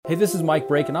Hey, this is Mike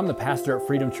Brake, and I'm the pastor at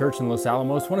Freedom Church in Los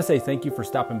Alamos. I want to say thank you for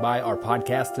stopping by our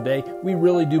podcast today. We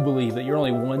really do believe that you're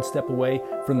only one step away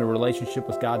from the relationship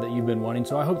with God that you've been wanting.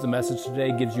 So I hope the message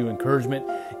today gives you encouragement,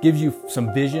 gives you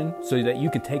some vision so that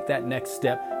you can take that next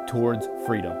step towards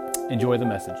freedom. Enjoy the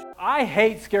message. I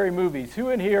hate scary movies.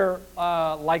 Who in here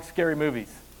likes scary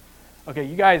movies? Okay,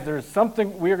 you guys, there's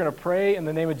something we are going to pray in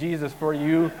the name of Jesus for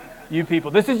you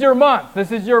people. This is your month.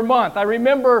 This is your month. I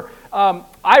remember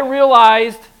I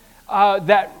realized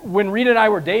that when Rita and I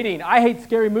were dating, I hate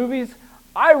scary movies.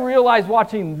 I realized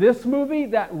watching this movie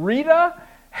that Rita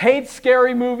hates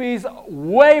scary movies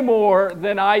way more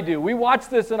than I do. We watched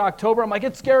this in October. I'm like,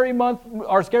 it's scary month,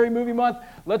 our scary movie month.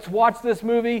 Let's watch this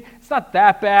movie. It's not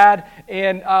that bad.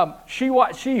 And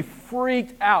she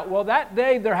freaked out. Well, that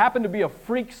day there happened to be a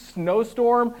freak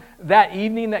snowstorm that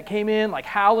evening that came in, like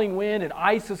howling wind and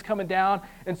ice is coming down.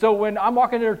 And so when I'm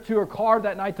walking her to her car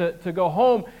that night to go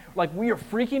home, like we are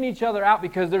freaking each other out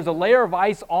because there's a layer of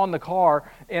ice on the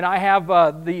car, and I have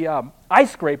the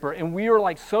ice scraper, and we were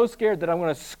like so scared that I'm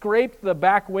going to scrape the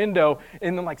back window,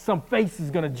 and then like some face is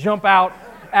going to jump out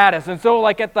at us. And so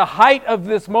like at the height of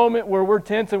this moment where we're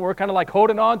tense and we're kind of like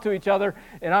holding on to each other,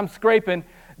 and I'm scraping,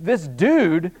 this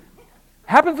dude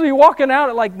happens to be walking out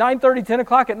at like 9:30, 10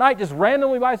 o'clock at night, just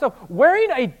randomly by himself,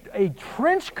 wearing a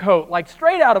trench coat, like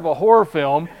straight out of a horror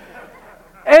film,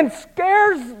 and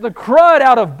scares the crud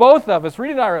out of both of us.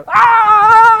 Rita and I are,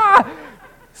 ah!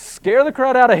 Scare the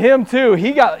crud out of him too.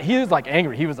 He was like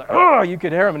angry. He was like, oh, you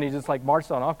could hear him, and he just like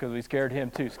marched on off because we scared him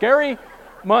too. Scary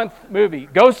month movie.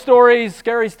 Ghost stories,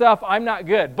 scary stuff. I'm not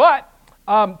good. But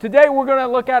today we're going to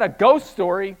look at a ghost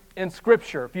story in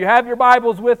Scripture. If you have your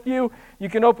Bibles with you, you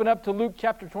can open up to Luke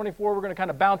chapter 24. We're going to kind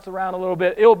of bounce around a little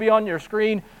bit. It will be on your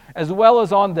screen as well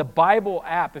as on the Bible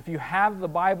app. If you have the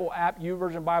Bible app,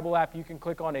 YouVersion Bible app, you can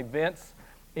click on events,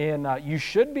 and you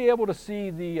should be able to see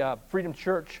the Freedom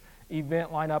Church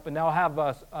event lineup, and they'll have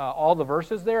all the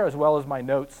verses there as well as my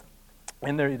notes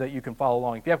in there that you can follow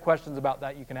along. If you have questions about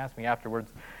that, you can ask me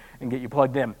afterwards and get you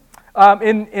plugged in.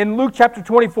 In Luke chapter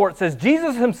 24, it says,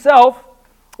 Jesus himself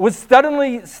was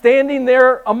suddenly standing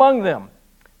there among them.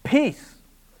 Peace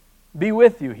be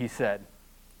with you, he said.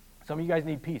 Some of you guys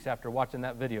need peace after watching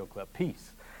that video clip.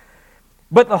 Peace.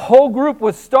 But the whole group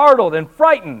was startled and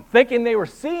frightened, thinking they were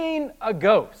seeing a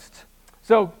ghost.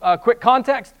 So, quick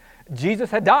context.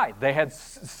 Jesus had died. They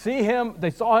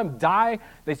saw him die.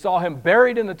 They saw him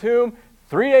buried in the tomb.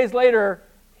 3 days later,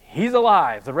 he's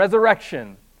alive. The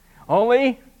resurrection.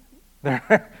 Only,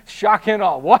 they're shock and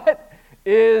awe. What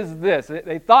is this?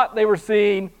 They thought they were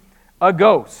seeing a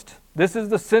ghost. This is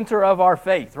the center of our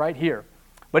faith right here.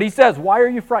 But he says, why are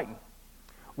you frightened?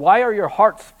 Why are your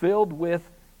hearts filled with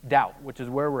doubt? Which is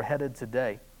where we're headed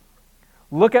today.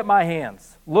 Look at my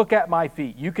hands. Look at my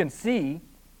feet. You can see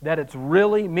that it's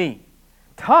really me.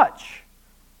 Touch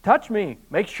me.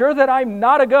 Make sure that I'm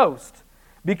not a ghost,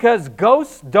 because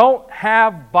ghosts don't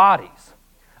have bodies.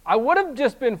 I would have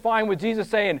just been fine with Jesus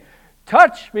saying,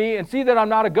 touch me and see that I'm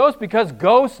not a ghost, because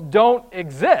ghosts don't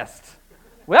exist.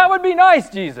 Well, that would be nice,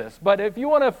 Jesus. But if you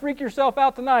want to freak yourself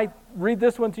out tonight, read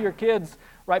this one to your kids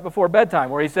right before bedtime,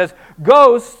 where he says,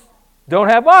 ghosts don't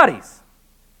have bodies,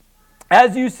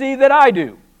 as you see that I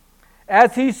do.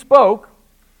 As he spoke,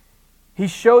 he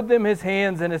showed them his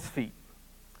hands and his feet.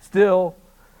 Still,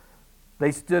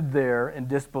 they stood there in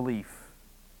disbelief,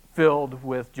 filled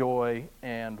with joy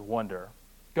and wonder.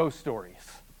 Ghost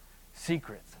stories,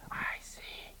 secrets. I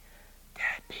see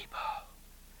dead people.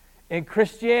 In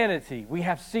Christianity, we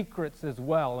have secrets as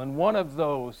well. And one of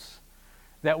those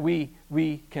that we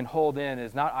can hold in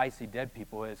is not I see dead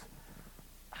people, is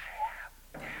I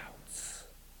have doubts.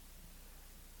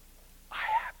 I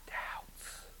have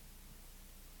doubts.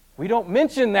 We don't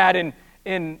mention that in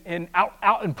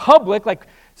out in public. Like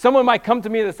someone might come to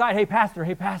me to the side, hey pastor,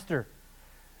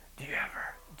 do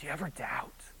you ever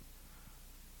doubt?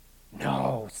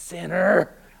 No,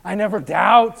 sinner. I never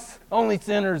doubt. Only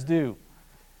sinners do.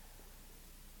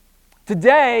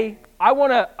 Today, I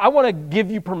want to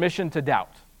give you permission to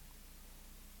doubt.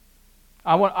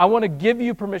 I want to give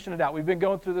you permission to doubt. We've been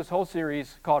going through this whole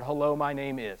series called Hello, My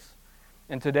Name Is.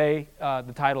 And today,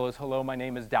 the title is Hello, My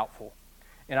Name Is Doubtful.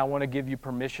 And I want to give you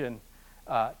permission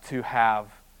to have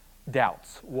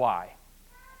doubts. Why?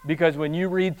 Because when you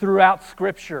read throughout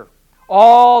Scripture,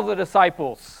 all the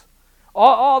disciples,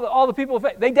 all the people of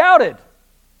faith, they doubted.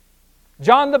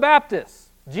 John the Baptist,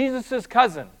 Jesus'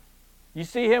 cousin. You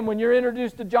see him when you're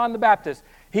introduced to John the Baptist.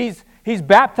 He's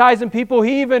baptizing people.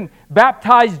 He even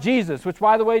baptized Jesus, which,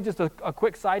 by the way, just a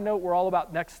quick side note, we're all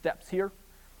about next steps here.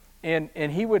 And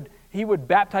he would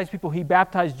baptize people. He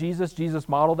baptized Jesus. Jesus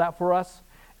modeled that for us.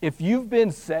 If you've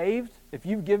been saved, if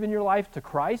you've given your life to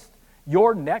Christ,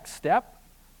 your next step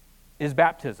is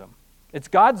baptism. It's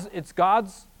God's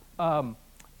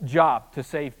job to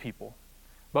save people.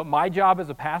 But my job as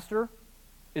a pastor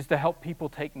is to help people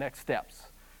take next steps,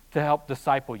 to help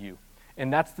disciple you.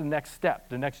 And that's the next step.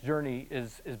 The next journey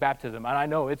is baptism. And I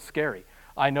know it's scary.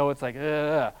 I know it's like,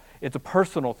 it's a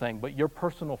personal thing, but your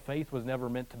personal faith was never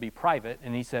meant to be private.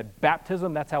 And he said,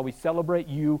 baptism, that's how we celebrate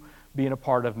you being a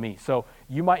part of me. So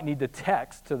you might need to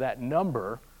text to that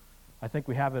number. I think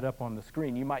we have it up on the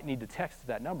screen. You might need to text to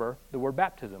that number the word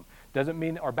baptism. Doesn't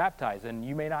mean or baptize. And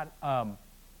you may not,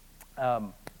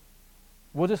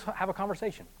 we'll just have a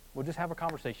conversation. We'll just have a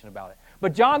conversation about it.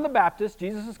 But John the Baptist,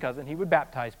 Jesus' cousin, he would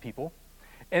baptize people.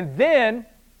 And then,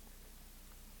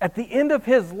 at the end of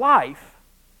his life,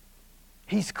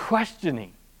 he's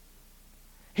questioning.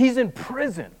 He's in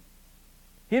prison.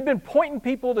 He had been pointing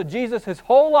people to Jesus his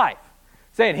whole life,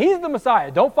 saying, he's the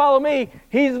Messiah. Don't follow me.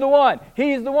 He's the one.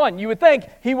 He's the one. You would think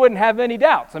he wouldn't have any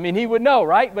doubts. I mean, he would know,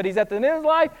 right? But he's at the end of his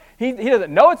life. He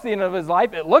doesn't know it's the end of his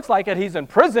life. It looks like it. He's in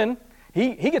prison.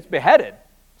 He gets beheaded.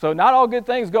 So not all good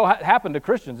things happen to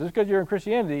Christians. Just because you're in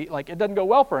Christianity, like it doesn't go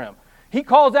well for him. He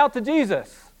calls out to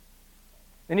Jesus.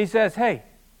 And he says, hey,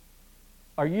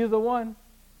 are you the one?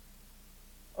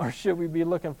 Or should we be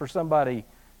looking for somebody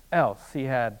else? He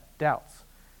had doubts.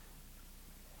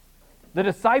 The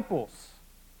disciples,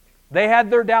 they had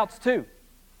their doubts too.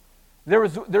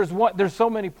 There's so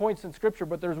many points in Scripture,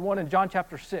 but there's one in John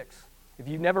chapter 6. If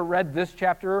you've never read this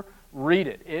chapter, read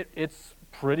it. It's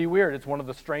pretty weird. It's one of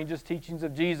the strangest teachings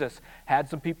of Jesus. Had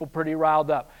some people pretty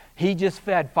riled up. He just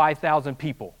fed 5,000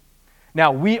 people.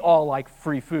 Now, we all like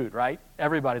free food, right?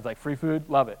 Everybody's like, free food,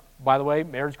 love it. By the way,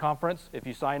 marriage conference, if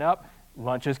you sign up,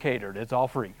 lunch is catered. It's all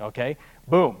free, okay?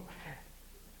 Boom.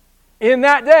 In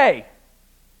that day,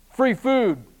 free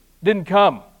food didn't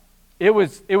come. It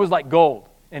was like gold,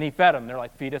 and he fed them. They're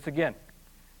like, feed us again.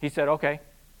 He said, okay,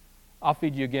 I'll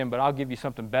feed you again, but I'll give you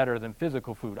something better than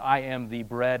physical food. I am the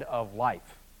bread of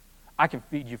life. I can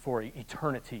feed you for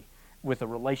eternity with a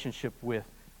relationship with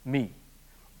me.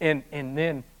 And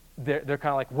then they're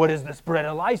kind of like, what is this bread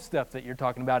of life stuff that you're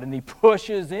talking about? And he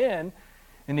pushes in,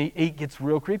 and he gets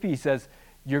real creepy. He says,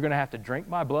 you're going to have to drink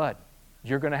my blood.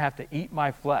 You're going to have to eat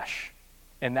my flesh.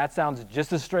 And that sounds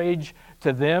just as strange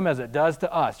to them as it does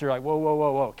to us. You're like, whoa, whoa,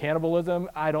 whoa, whoa. Cannibalism?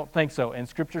 I don't think so. And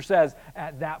Scripture says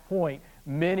at that point,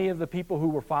 many of the people who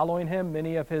were following him,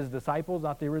 many of his disciples,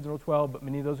 not the original 12, but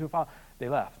many of those who followed, they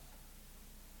left.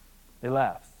 They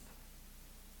left.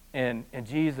 And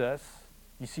Jesus,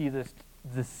 you see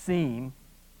the scene,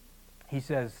 he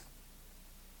says,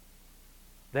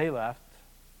 they left.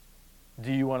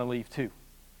 Do you want to leave too?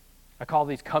 I call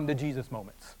these come to Jesus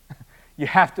moments. You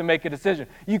have to make a decision.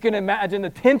 You can imagine the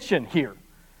tension here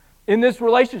in this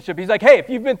relationship. He's like, hey, if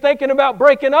you've been thinking about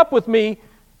breaking up with me,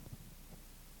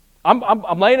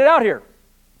 I'm laying it out here.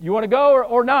 You want to go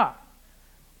or not?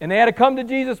 And they had a come to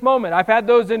Jesus moment. I've had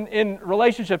those in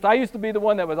relationships. I used to be the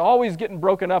one that was always getting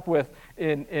broken up with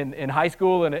in high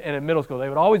school and in middle school. They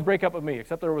would always break up with me,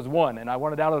 except there was one, and I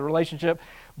wanted out of the relationship,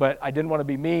 but I didn't want to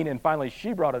be mean, and finally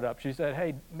she brought it up. She said,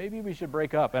 hey, maybe we should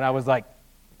break up. And I was like,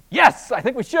 yes, I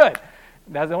think we should.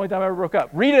 That's the only time I ever broke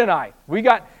up. Rita and I,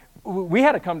 we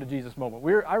had a come to Jesus moment.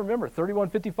 I remember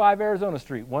 3155 Arizona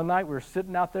Street. One night we were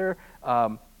sitting out there,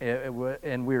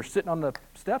 and we were sitting on the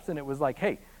steps, and it was like,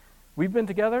 hey, we've been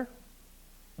together.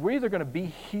 We're either going to be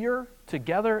here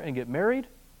together and get married,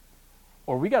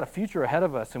 or we got a future ahead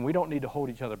of us, and we don't need to hold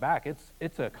each other back.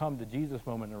 It's a come to Jesus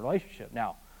moment in a relationship.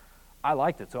 Now, I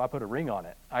liked it, so I put a ring on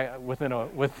it. I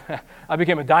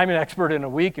became a diamond expert in a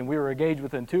week, and we were engaged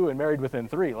within 2 and married within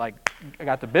 3. Like, I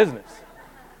got the business.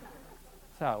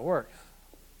 That's how it works.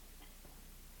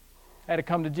 I had a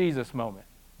come to Jesus moment.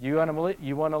 You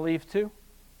want to leave too?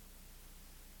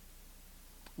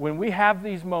 When we have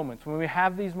these moments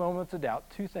of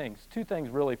doubt, two things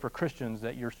really for Christians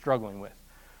that you're struggling with.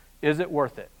 Is it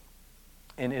worth it?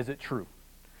 And is it true?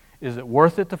 Is it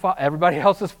worth it to follow? Everybody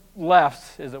else is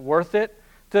left. Is it worth it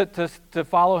to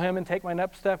follow him and take my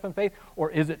next step in faith? Or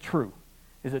is it true?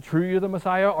 Is it true you're the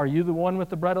Messiah? Are you the one with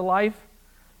the bread of life?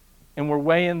 And we're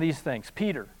weighing these things.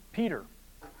 Peter,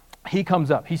 he comes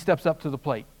up. He steps up to the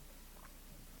plate.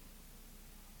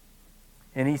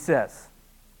 And he says,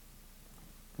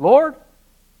 Lord,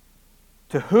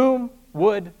 to whom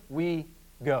would we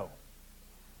go?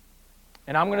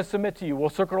 And I'm going to submit to you. We'll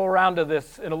circle around to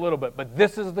this in a little bit. But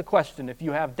this is the question. If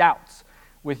you have doubts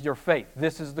with your faith,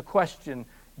 this is the question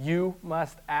you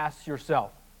must ask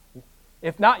yourself.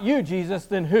 If not you, Jesus,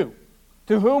 then who?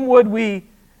 To whom would we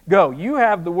go? You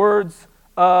have the words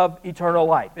of eternal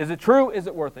life. Is it true? Is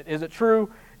it worth it? Is it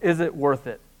true? Is it worth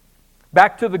it?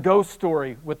 Back to the ghost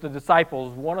story with the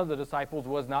disciples. One of the disciples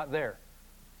was not there.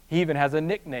 He even has a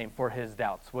nickname for his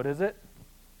doubts. What is it?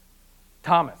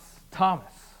 Thomas.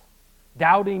 Thomas.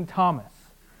 Doubting Thomas.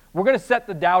 We're going to set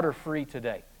the doubter free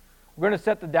today. We're going to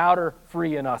set the doubter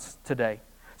free in us today.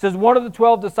 It says, one of the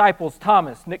 12 disciples,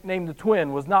 Thomas, nicknamed the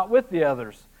twin, was not with the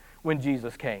others when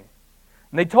Jesus came.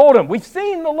 And they told him, we've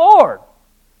seen the Lord.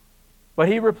 But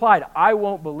he replied, I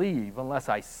won't believe unless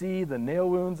I see the nail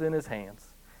wounds in his hands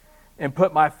and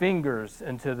put my fingers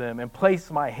into them and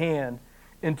place my hand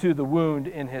into the wound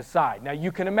in his side. Now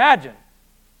you can imagine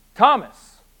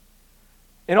Thomas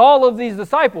and all of these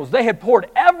disciples, they had poured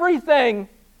everything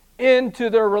into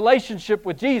their relationship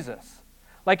with Jesus.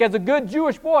 Like as a good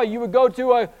Jewish boy, you would go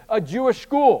to a Jewish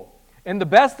school, and the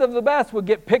best of the best would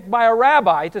get picked by a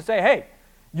rabbi to say, hey,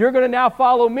 you're going to now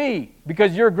follow me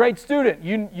because you're a great student.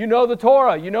 You know the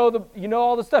Torah. You know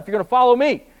all the stuff. You're going to follow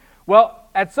me. Well,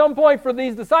 at some point for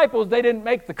these disciples, they didn't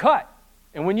make the cut.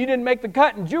 And when you didn't make the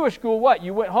cut in Jewish school, what?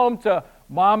 You went home to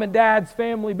mom and dad's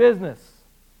family business.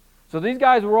 So these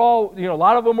guys were all, a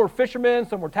lot of them were fishermen,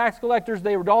 some were tax collectors.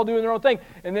 They were all doing their own thing.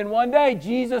 And then one day,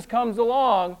 Jesus comes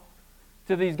along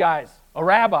to these guys, a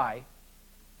rabbi,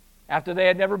 after they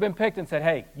had never been picked, and said,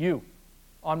 hey, you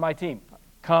on my team,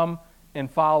 come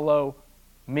and follow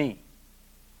me.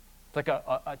 It's like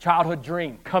a childhood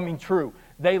dream coming true.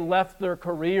 They left their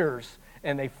careers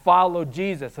and they followed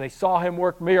Jesus. They saw him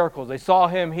work miracles. They saw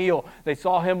him heal. They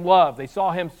saw him love. They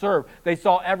saw him serve. They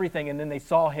saw everything, and then they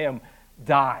saw him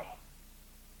die.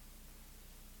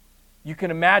 You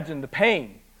can imagine the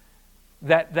pain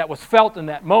that was felt in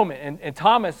that moment. And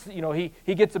Thomas,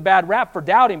 he gets a bad rap for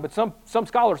doubting, but some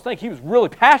scholars think he was really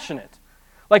passionate.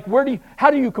 Like,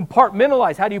 how do you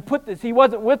compartmentalize? How do you put this? He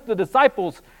wasn't with the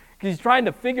disciples because he's trying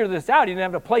to figure this out. He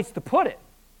didn't have a place to put it.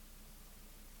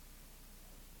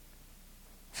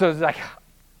 So it's like,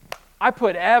 I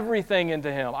put everything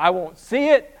into him. I won't see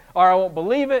it or I won't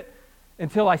believe it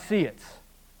until I see it.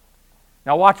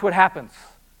 Now watch what happens.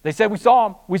 They said, we saw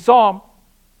him. We saw him.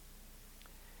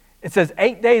 It says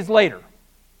 8 days later.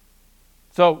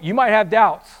 So you might have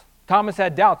doubts. Thomas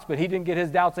had doubts, but he didn't get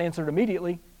his doubts answered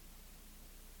immediately.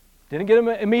 Didn't get them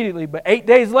immediately, but 8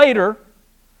 days later,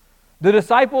 the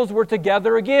disciples were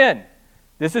together again.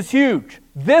 This is huge.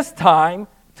 This time,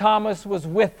 Thomas was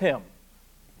with him.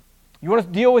 You want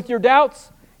to deal with your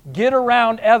doubts? Get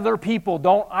around other people.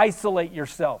 Don't isolate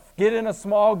yourself. Get in a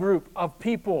small group of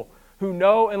people who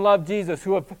know and love Jesus,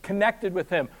 who have connected with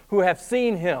him, who have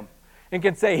seen him, and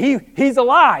can say, he's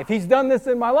alive. He's done this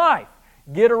in my life.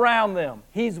 Get around them.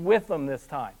 He's with them this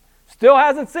time. Still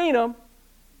hasn't seen him,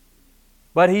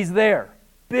 but he's there.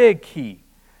 Big key.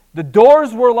 The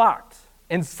doors were locked,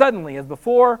 and suddenly, as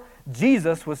before,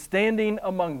 Jesus was standing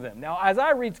among them. Now, as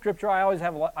I read Scripture, I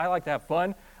like to have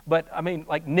fun, but I mean,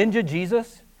 like Ninja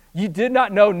Jesus. You did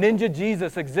not know Ninja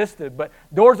Jesus existed, but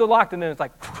doors are locked, and then it's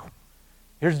like,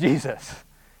 here's Jesus.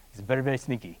 He's very, very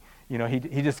sneaky.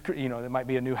 He just, there might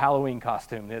be a new Halloween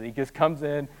costume that he just comes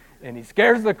in and he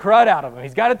scares the crud out of him.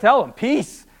 He's got to tell him,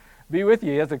 peace be with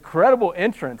you. He has a credible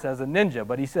entrance as a ninja,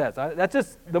 but he says, that's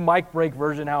just the Mike Break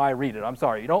version how I read it. I'm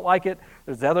sorry. You don't like it?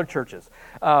 There's other churches.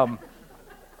 I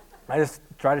just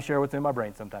try to share what's in my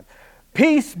brain sometimes.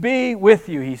 Peace be with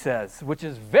you, he says, which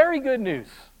is very good news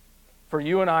for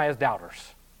you and I as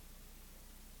doubters.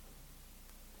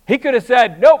 He could have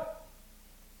said, nope,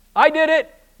 I did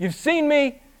it. You've seen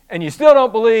me, and you still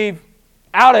don't believe.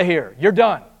 Out of here. You're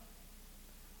done.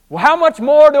 Well, how much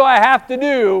more do I have to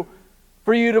do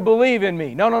for you to believe in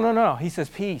me? No. He says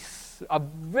peace. A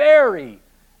very,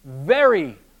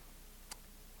 very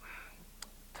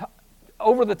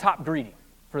over-the-top greeting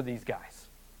for these guys.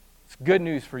 It's good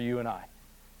news for you and I.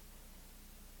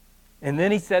 And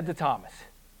then he said to Thomas,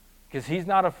 because he's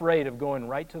not afraid of going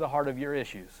right to the heart of your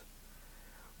issues,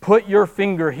 put your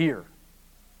finger here.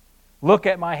 Look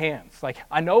at my hands. Like,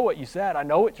 I know what you said. I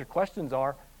know what your questions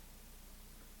are.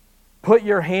 Put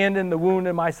your hand in the wound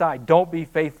in my side. Don't be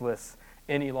faithless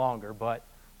any longer, but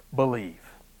believe.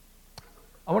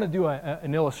 I want to do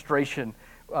an illustration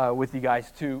with you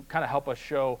guys to kind of help us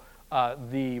show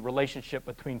the relationship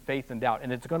between faith and doubt.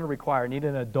 And it's going to require, I need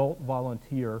an adult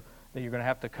volunteer that you're going to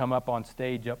have to come up on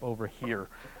stage up over here.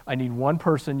 I need one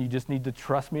person. You just need to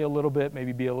trust me a little bit,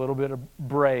 maybe be a little bit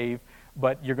brave,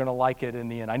 but you're going to like it in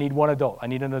the end. I need one adult. I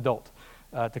need an adult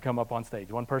to come up on stage.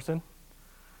 One person?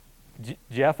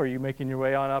 Jeff, are you making your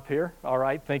way on up here? All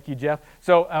right. Thank you, Jeff.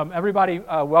 So everybody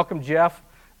welcome Jeff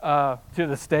to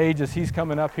the stage as he's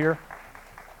coming up here.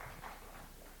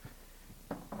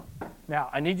 Now,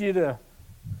 I need you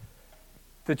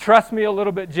to trust me a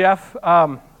little bit, Jeff.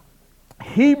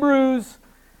 Hebrews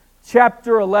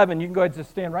chapter 11. You can go ahead and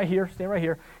just stand right here. Stand right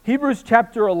here. Hebrews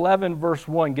chapter 11, verse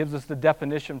 1 gives us the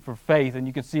definition for faith, and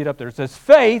you can see it up there. It says,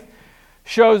 faith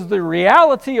shows the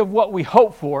reality of what we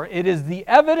hope for. It is the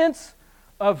evidence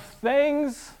of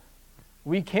things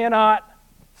we cannot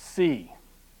see.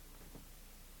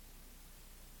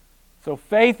 So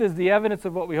faith is the evidence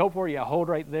of what we hope for. Yeah, hold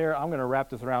right there. I'm going to wrap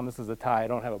this around. This is a tie. I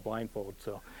don't have a blindfold,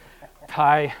 so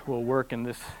tie will work in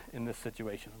this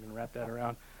situation. I'm going to wrap that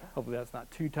around. Hopefully that's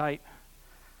not too tight.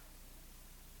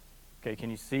 Okay, can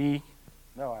you see?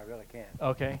 No, I really can't.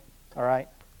 Okay, all right.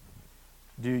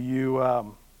 Do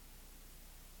you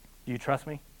trust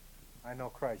me? I know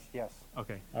Christ, yes.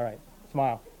 Okay, all right.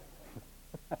 Smile.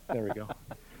 There we go.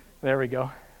 There we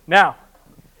go. Now,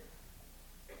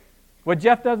 what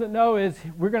Jeff doesn't know is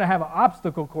we're going to have an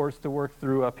obstacle course to work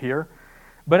through up here,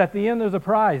 but at the end there's a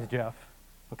prize, Jeff.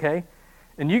 Okay?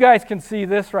 And you guys can see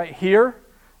this right here.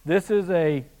 This is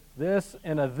a this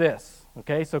and a this.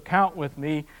 Okay? So count with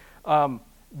me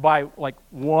by like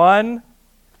 1,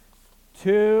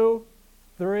 2,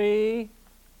 3,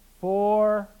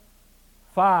 4,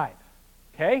 5.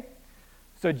 Okay?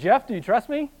 So Jeff, do you trust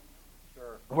me?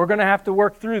 Sure. We're going to have to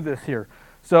work through this here.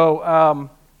 So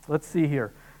let's see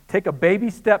here. Take a baby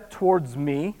step towards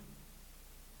me.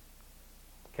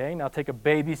 Okay, now take a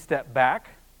baby step back.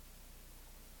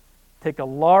 Take a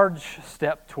large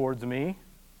step towards me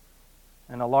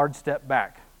and a large step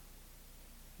back.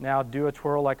 Now do a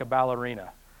twirl like a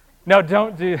ballerina. No,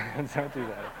 don't do that.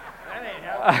 That ain't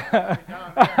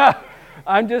happening.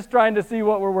 I'm just trying to see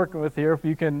what we're working with here. If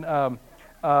you can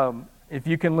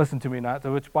listen to me, not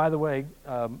so. Which, by the way,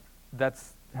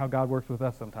 that's how God works with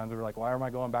us sometimes. We're like, why am I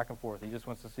going back and forth? He just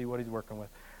wants to see what he's working with.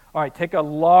 All right, take a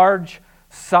large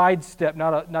side step,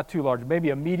 not too large,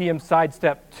 maybe a medium side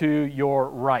step to your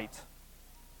right.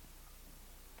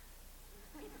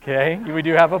 Okay, we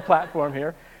do have a platform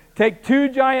here. Take 2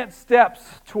 giant steps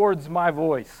towards my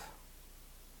voice.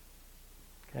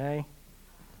 Okay.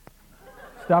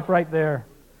 Stop right there.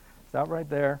 Stop right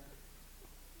there.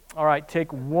 All right,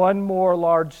 take 1 more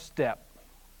large step.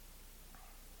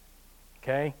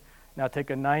 Okay? Now take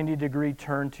a 90-degree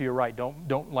turn to your right.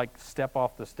 Don't like step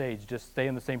off the stage. Just stay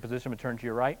in the same position but turn to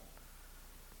your right.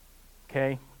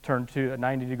 Okay? Turn to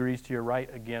 90 degrees to your right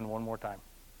again one more time.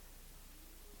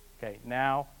 Okay,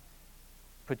 now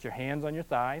put your hands on your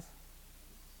thighs.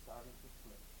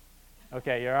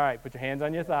 Okay, you're all right. Put your hands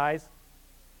on your thighs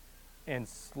and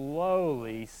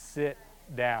slowly sit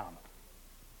down.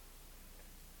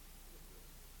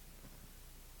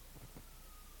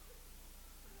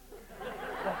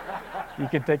 You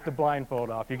can take the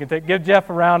blindfold off. You can give Jeff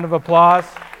a round of applause.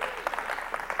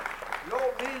 The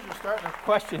old knees are starting to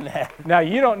question that. Now,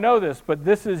 you don't know this, but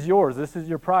this is yours. This is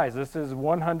your prize. This is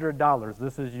 $100.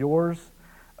 This is yours.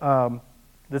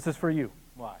 This is for you.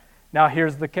 Why? Now,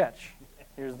 here's the catch.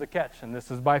 Here's the catch, and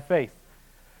this is by faith.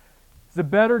 Is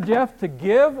it better, Jeff, to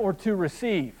give or to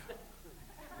receive?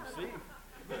 Receive.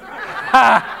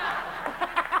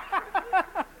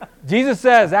 Jesus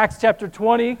says, Acts chapter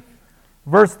 20,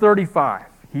 verse 35,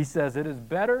 he says, it is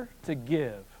better to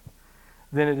give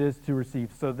than it is to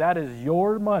receive. So that is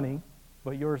your money,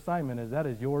 but your assignment is that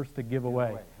is yours to give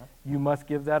away. You must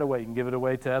give that away. You can give it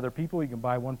away to other people. You can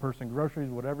buy one person groceries,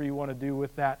 whatever you want to do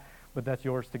with that, but that's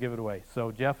yours to give it away.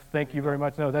 So Jeff, thank you very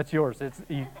much. No, that's yours.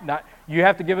 You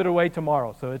have to give it away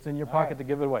tomorrow, so it's in your pocket to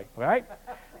give it away. All right?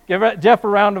 Give Jeff a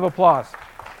round of applause.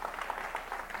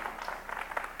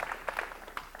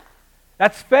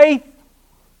 That's faith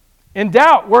and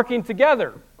doubt working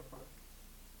together.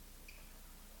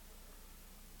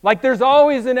 Like there's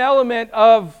always an element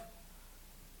of,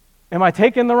 am I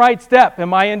taking the right step?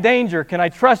 Am I in danger? Can I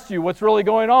trust you? What's really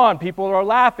going on? People are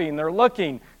laughing. They're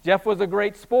looking. Jeff was a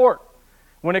great sport.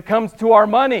 When it comes to our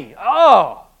money,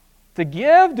 to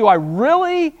give?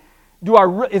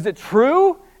 Is it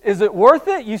true? Is it worth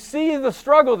it? You see the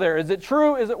struggle there. Is it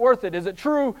true? Is it worth it? Is it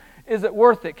true? Is it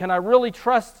worth it? Can I really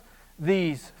trust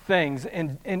these things?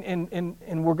 And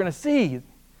we're going to see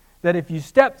that if you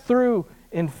step through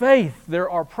in faith, there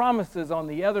are promises on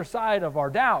the other side of our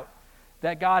doubt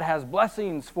that God has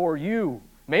blessings for you.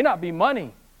 May not be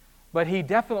money, but He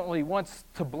definitely wants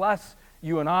to bless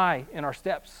you and I in our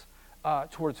steps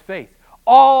towards faith.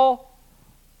 All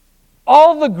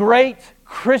the great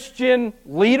Christian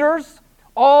leaders,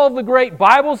 all the great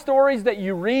Bible stories that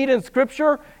you read in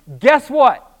Scripture, guess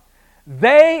what?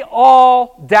 They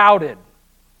all doubted.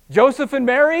 Joseph and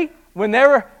Mary, when they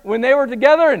were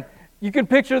together, and you can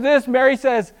picture this, Mary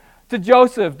says to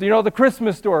Joseph, the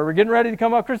Christmas story, we're getting ready to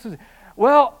come up Christmas.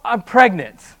 Well, I'm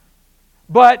pregnant,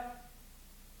 but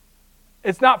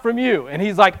it's not from you. And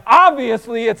he's like,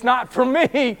 obviously it's not from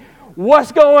me.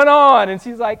 what's going on? And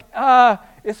she's like,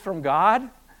 it's from God.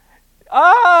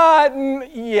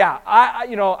 Yeah,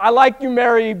 I like you,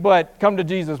 Mary, but come to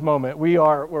Jesus moment.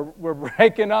 We're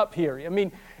breaking up here. I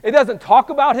mean, it doesn't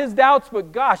talk about his doubts,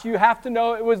 but gosh, you have to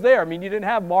know it was there. I mean, you didn't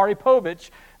have Maury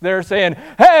Povich there saying,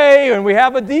 hey, and we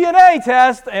have a DNA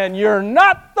test, and you're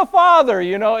not the father.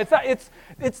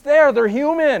 It's there. They're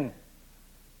human.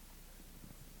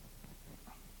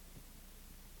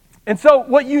 And so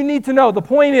what you need to know, the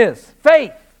point is,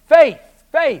 faith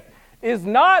is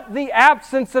not the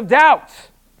absence of doubt.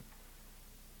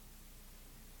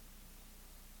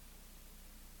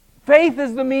 Faith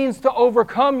is the means to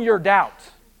overcome your doubt.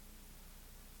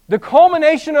 The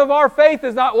culmination of our faith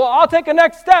is not, well, I'll take a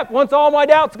next step once all my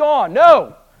doubt's gone.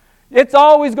 No, it's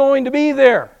always going to be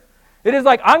there. It is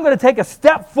like, I'm going to take a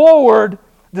step forward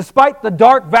despite the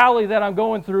dark valley that I'm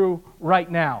going through right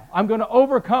now. I'm going to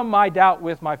overcome my doubt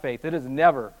with my faith. It is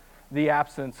never the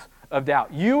absence of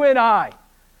doubt. You and I,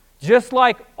 just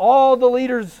like all the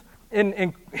leaders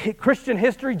in Christian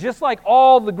history, just like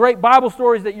all the great Bible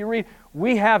stories that you read,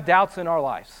 we have doubts in our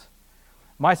lives.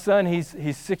 My son,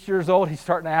 he's 6 years old. He's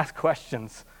starting to ask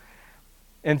questions.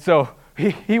 And so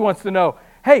he wants to know,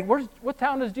 hey, what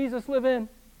town does Jesus live in?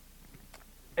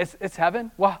 It's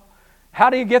heaven. Well, how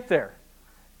do you get there?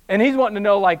 And he's wanting to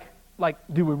know, like,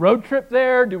 do we road trip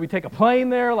there? Do we take a plane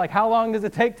there? Like, how long does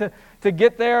it take to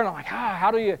get there? And I'm like, how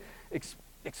do you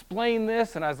explain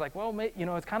this? And I was like, well,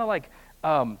 it's kind of like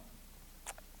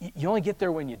you only get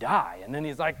there when you die. And then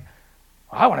he's like,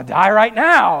 I want to die right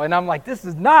now. And I'm like, this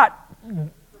is not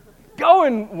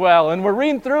going well. And we're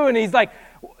reading through, and he's like,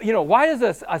 why is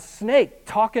a snake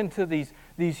talking to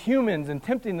these humans and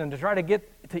tempting them to try to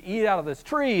get to eat out of this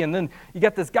tree? And then you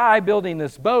got this guy building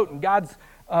this boat, and God's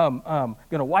going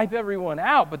to wipe everyone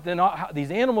out. But then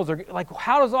these animals are like,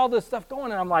 how does all this stuff go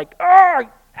on? And I'm like,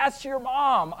 ask your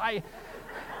mom.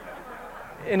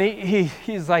 And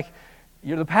he's like,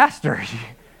 you're the pastor.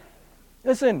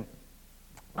 Listen,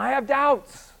 I have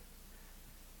doubts.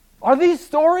 Are these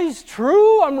stories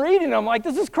true? I'm reading them like,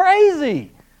 this is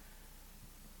crazy.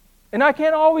 And I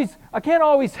can't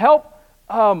always help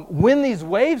when these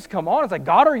waves come on. It's like,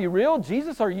 God, are you real?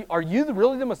 Jesus, are you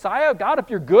really the Messiah? God, if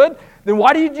you're good, then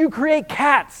why did you create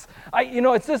cats?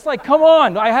 It's just like, come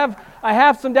on. I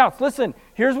have some doubts. Listen,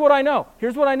 here's what I know.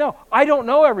 I don't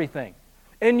know everything.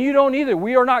 And you don't either.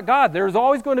 We are not God. There's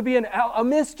always going to be a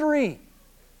mystery.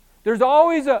 There's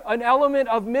always an element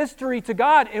of mystery to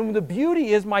God. And the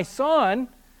beauty is my son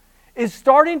is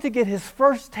starting to get his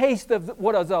first taste of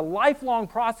what is a lifelong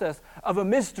process of a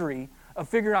mystery of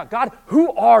figuring out, God,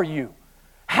 who are you?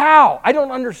 How? I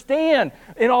don't understand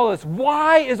in all this.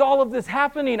 Why is all of this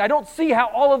happening? I don't see how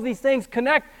all of these things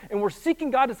connect. And we're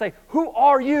seeking God to say, who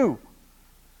are you?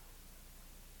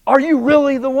 Are you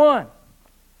really the one?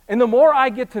 And the more I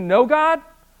get to know God,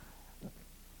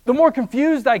 the more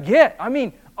confused I get. I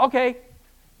mean, okay,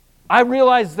 I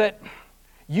realize that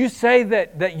you say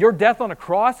that your death on a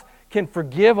cross can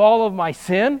forgive all of my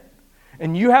sin,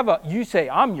 and you say,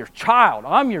 I'm your child,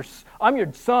 I'm your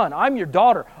son, I'm your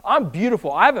daughter, I'm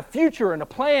beautiful, I have a future and a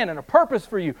plan and a purpose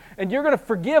for you, and you're going to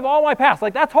forgive all my past.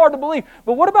 Like, that's hard to believe.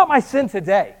 But what about my sin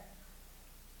today?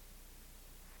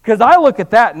 Because I look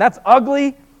at that, and that's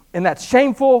ugly, and that's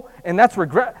shameful, and that's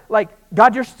regret. Like,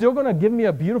 God, you're still going to give me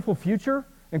a beautiful future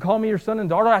and call me your son and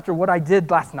daughter after what I did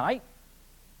last night?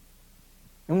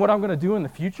 And what I'm going to do in the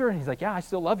future? And he's like, yeah, I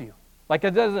still love you. Like,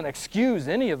 it doesn't excuse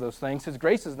any of those things. His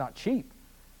grace is not cheap.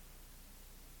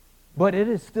 But it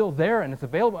is still there and it's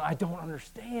available. I don't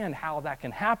understand how that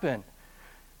can happen.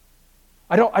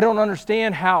 I don't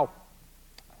understand how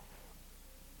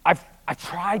I've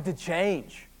tried to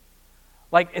change.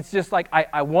 Like, it's just like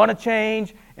I want to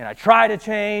change, and I try to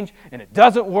change, and it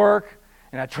doesn't work.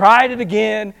 And I tried it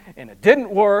again, and it didn't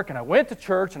work. And I went to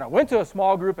church, and I went to a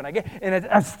small group, and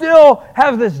I still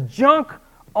have this junk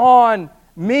on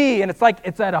me. And it's like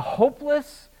it's at a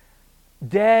hopeless,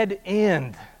 dead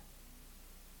end.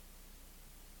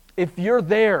 If you're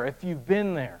there, if you've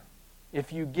been there,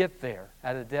 if you get there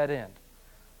at a dead end,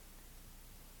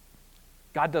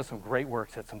 God does some great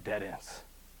works at some dead ends.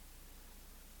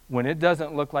 When it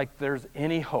doesn't look like there's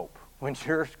any hope, when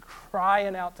you're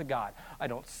crying out to God, I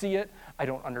don't see it, I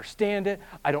don't understand it,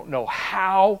 I don't know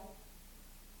how.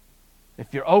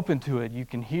 If you're open to it, you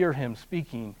can hear him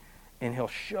speaking, and he'll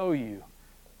show you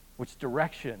which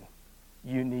direction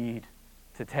you need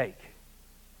to take.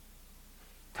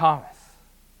 Thomas,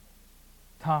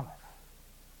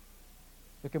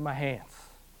 look at my hands.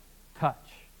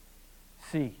 Touch.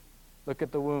 See. Look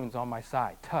at the wounds on my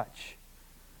side. Touch.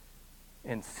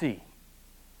 And see.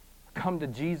 Come to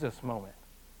Jesus moment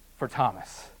for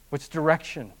Thomas. Which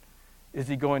direction is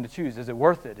he going to choose? Is it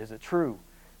worth it? Is it true?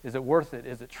 Is it worth it?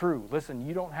 Is it true? Listen,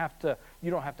 you don't have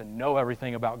to know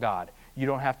everything about God. You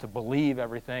don't have to believe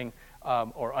everything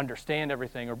or understand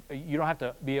everything, or you don't have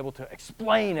to be able to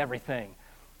explain everything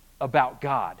about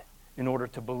God in order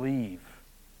to believe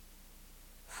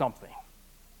something.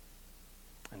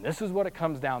 And this is what it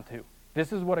comes down to.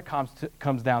 This is what it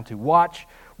comes down to. Watch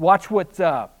what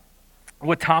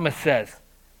Thomas says.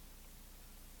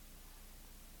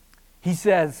 He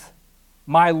says,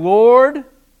 "My Lord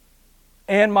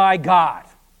and my God."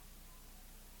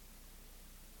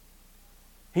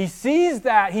 He sees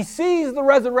that. He sees the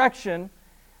resurrection,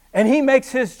 and he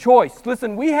makes his choice.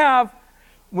 Listen,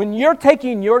 when you're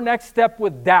taking your next step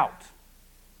with doubt,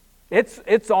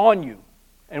 it's on you.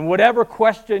 And whatever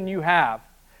question you have,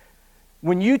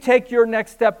 when you take your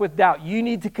next step with doubt, you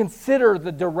need to consider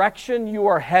the direction you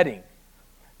are heading.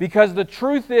 Because the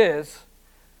truth is,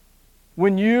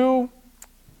 when you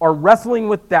are wrestling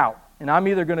with doubt, and I'm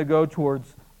either going to go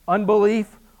towards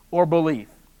unbelief or belief,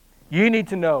 you need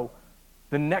to know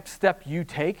the next step you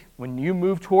take when you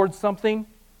move towards something,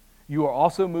 you are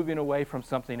also moving away from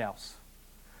something else.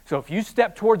 So if you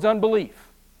step towards unbelief,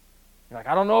 you're like,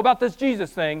 I don't know about this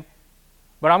Jesus thing,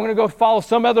 but I'm going to go follow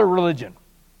some other religion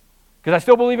because I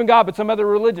still believe in God, but some other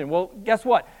religion. Well, guess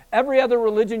what? Every other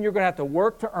religion, you're going to have to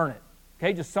work to earn it.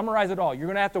 Okay, just summarize it all. You're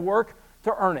going to have to work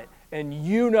to earn it. And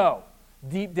you know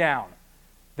deep down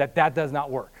that does not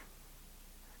work.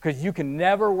 Because you can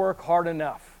never work hard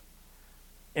enough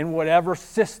in whatever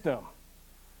system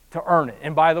to earn it.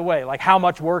 And by the way, like how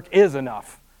much work is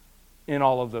enough in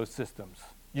all of those systems?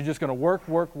 You're just going to work,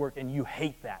 and you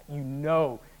hate that. You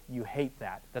know you hate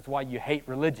that. That's why you hate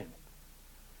religion.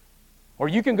 Or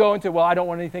you can go into, well, I don't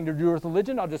want anything to do with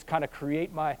religion. I'll just kind of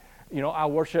create my, I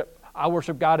worship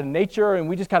God in nature, and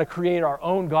we just kind of create our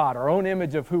own God, our own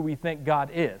image of who we think God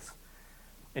is.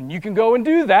 And you can go and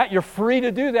do that. You're free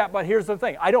to do that, but here's the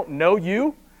thing. I don't know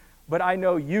you, but I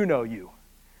know you.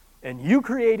 And you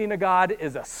creating a God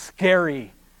is a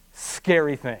scary,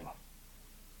 scary thing.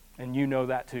 And you know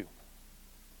that too.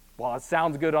 While it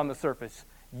sounds good on the surface,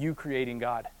 you creating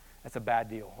God, that's a bad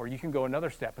deal. Or you can go another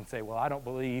step and say, well, I don't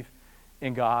believe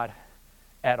in God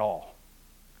at all.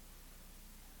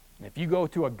 And if you go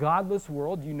to a godless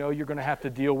world, you know you're going to have to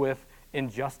deal with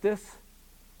injustice.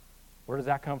 Where does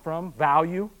that come from?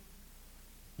 Value.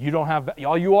 You don't have,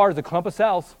 all you are is a clump of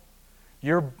cells.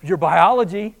 Your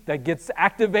biology that gets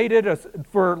activated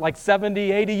for like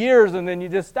 70, 80 years, and then you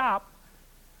just stop.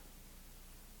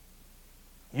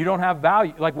 You don't have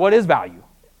value. Like, what is value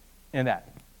in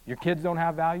that? Your kids don't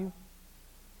have value?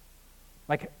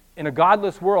 Like, in a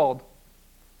godless world,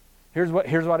 here's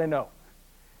what I know.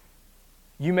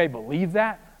 You may believe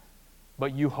that,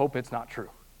 but you hope it's not true.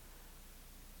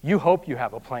 You hope you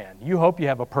have a plan. You hope you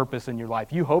have a purpose in your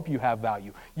life. You hope you have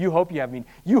value. You hope you have meaning.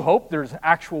 You hope there's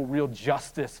actual real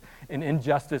justice and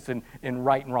injustice and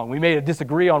right and wrong. We may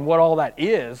disagree on what all that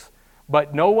is,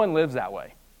 but no one lives that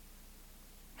way.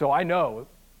 So I know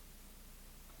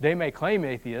they may claim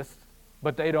atheists,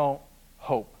 but they don't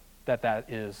hope that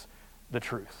is the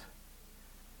truth.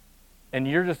 And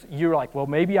you're like, well,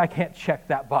 maybe I can't check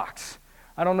that box.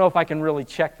 I don't know if I can really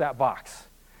check that box.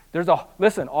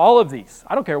 Listen, all of these,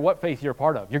 I don't care what faith you're a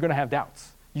part of, you're going to have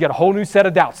doubts. You got a whole new set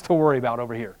of doubts to worry about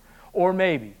over here. Or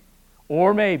maybe,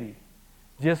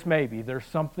 just maybe, there's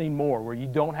something more where you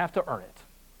don't have to earn it.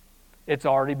 It's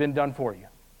already been done for you.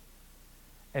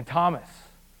 And Thomas,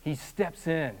 he steps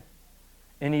in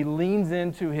and he leans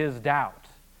into his doubt.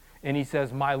 And he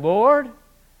says, my Lord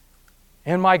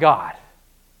and my God.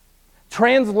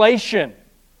 Translation,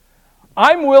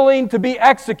 I'm willing to be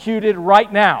executed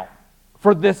right now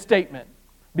for this statement.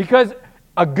 Because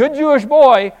a good Jewish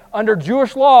boy under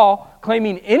Jewish law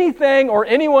claiming anything or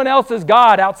anyone else as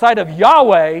God outside of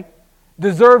Yahweh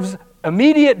deserves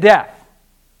immediate death.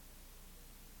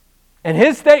 And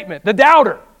his statement, the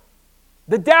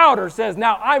doubter says,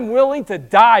 now I'm willing to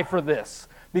die for this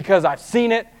because I've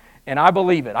seen it and I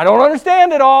believe it. I don't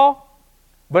understand it all,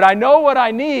 but I know what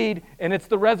I need, and it's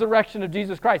the resurrection of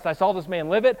Jesus Christ. I saw this man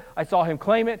live it, I saw him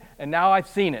claim it, and now I've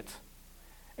seen it.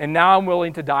 And now I'm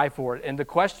willing to die for it. And the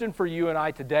question for you and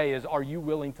I today is, are you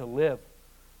willing to live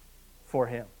for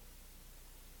him?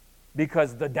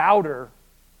 Because the doubter,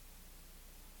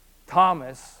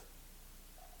 Thomas,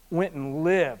 went and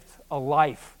lived a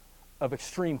life of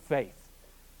extreme faith.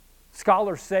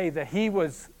 Scholars say that he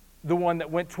was the one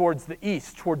that went towards the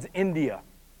east, towards India,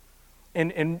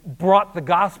 and brought the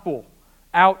gospel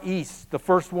out east, the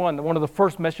first one of the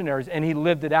first missionaries, and he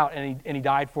lived it out, and he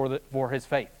died for his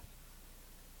faith.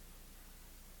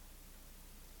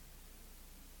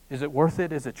 Is it worth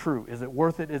it? Is it true? Is it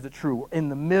worth it? Is it true? In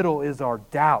the middle is our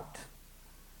doubt.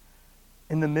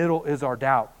 In the middle is our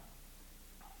doubt.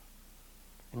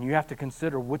 And you have to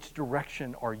consider, which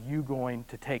direction are you going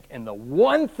to take? And the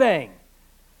one thing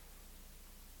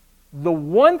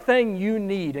you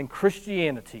need in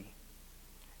Christianity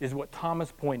is what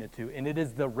Thomas pointed to, and it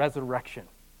is the resurrection.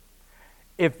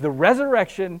 If the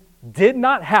resurrection did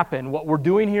not happen, what we're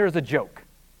doing here is a joke.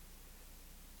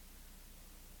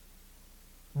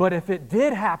 But if it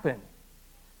did happen,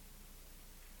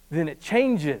 then it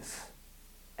changes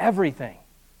everything.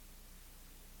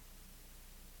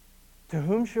 To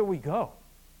whom shall we go?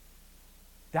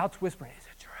 Doubt's whispering, is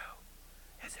it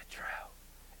true? Is it true?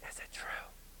 Is it true?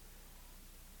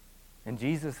 And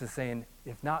Jesus is saying,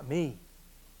 if not me,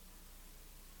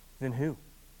 then who?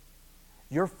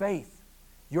 Your faith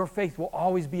will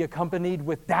always be accompanied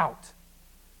with doubt.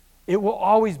 It will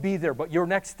always be there, but your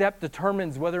next step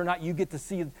determines whether or not you get to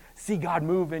see God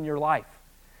move in your life.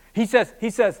 He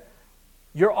says,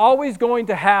 you're always going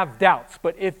to have doubts,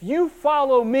 but if you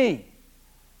follow me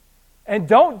and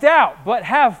don't doubt, but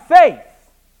have faith,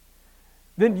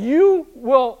 then you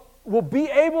will be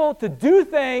able to do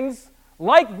things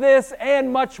like this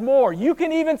and much more. You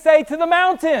can even say to the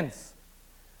mountains,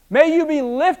 may you be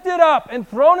lifted up and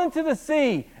thrown into the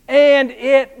sea, and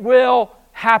it will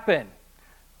happen.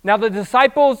 Now, the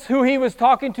disciples who he was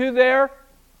talking to there,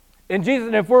 and Jesus,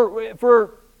 and if we're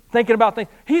thinking about things,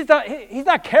 he's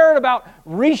not caring about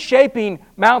reshaping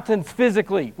mountains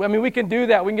physically. I mean, we can do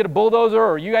that. We can get a bulldozer,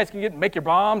 or you guys can make your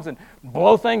bombs and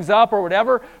blow things up or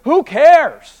whatever. Who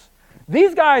cares?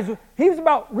 These guys, he was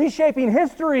about reshaping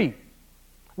history,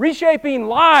 reshaping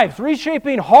lives,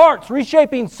 reshaping hearts,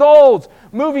 reshaping souls,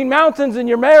 moving mountains in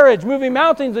your marriage, moving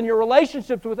mountains in your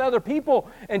relationships with other people,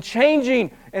 and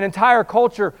changing an entire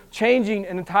culture, changing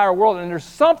an entire world. And there's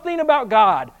something about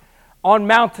God on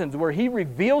mountains where he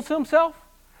reveals himself.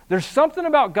 There's something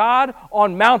about God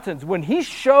on mountains when he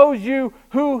shows you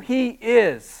who he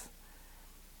is,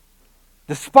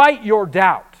 despite your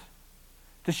doubt,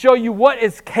 to show you what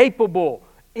is capable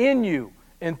in you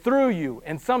and through you,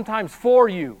 and sometimes for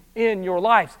you in your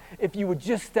lives. If you would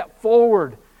just step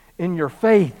forward in your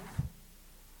faith,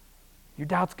 your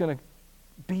doubt's going to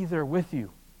be there with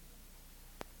you.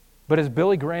 But as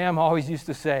Billy Graham always used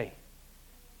to say,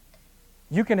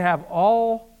 you can have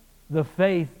all the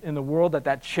faith in the world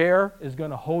that chair is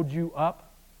going to hold you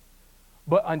up,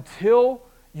 but until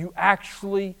you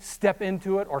actually step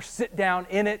into it or sit down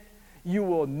in it, you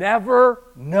will never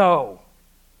know.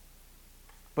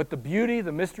 But the beauty,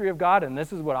 the mystery of God, and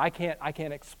this is what I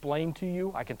can't explain to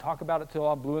you. I can talk about it till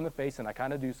I'm blue in the face, and I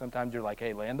kind of do sometimes. You're like,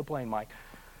 hey, land the plane, Mike.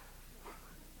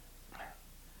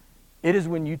 It is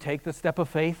when you take the step of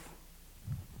faith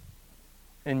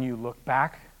and you look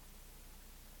back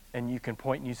and you can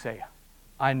point and you say,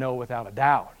 I know without a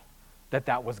doubt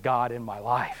that was God in my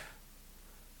life.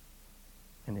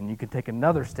 And then you can take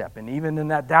another step, and even in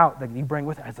that doubt that you bring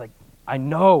with it, it's like, I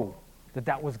know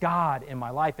that was God in my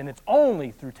life, and it's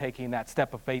only through taking that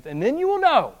step of faith, and then you will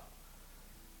know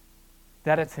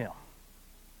that it's him.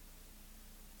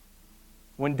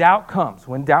 When doubt comes, is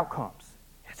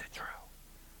it true?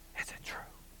 Is it true?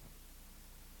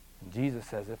 And Jesus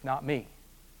says, if not me,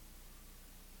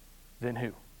 then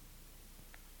who?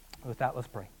 With that, let's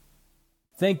pray.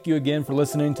 Thank you again for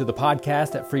listening to the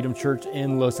podcast at Freedom Church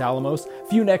in Los Alamos. A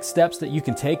few next steps that you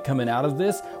can take coming out of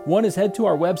this. One is head to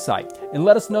our website and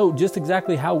let us know just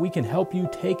exactly how we can help you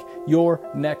take your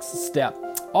next step.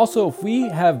 Also, if we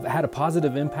have had a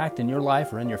positive impact in your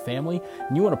life or in your family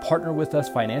and you want to partner with us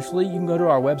financially, you can go to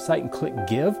our website and click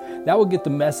Give. That will get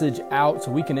the message out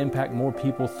so we can impact more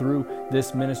people through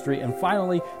this ministry. And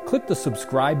finally, click the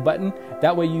subscribe button.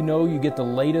 That way you know you get the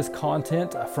latest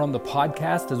content from the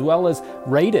podcast, as well as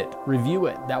rate it, review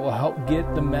it. That will help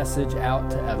get the message out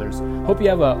to others. Hope you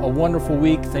have a wonderful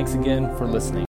week. Thanks again for listening.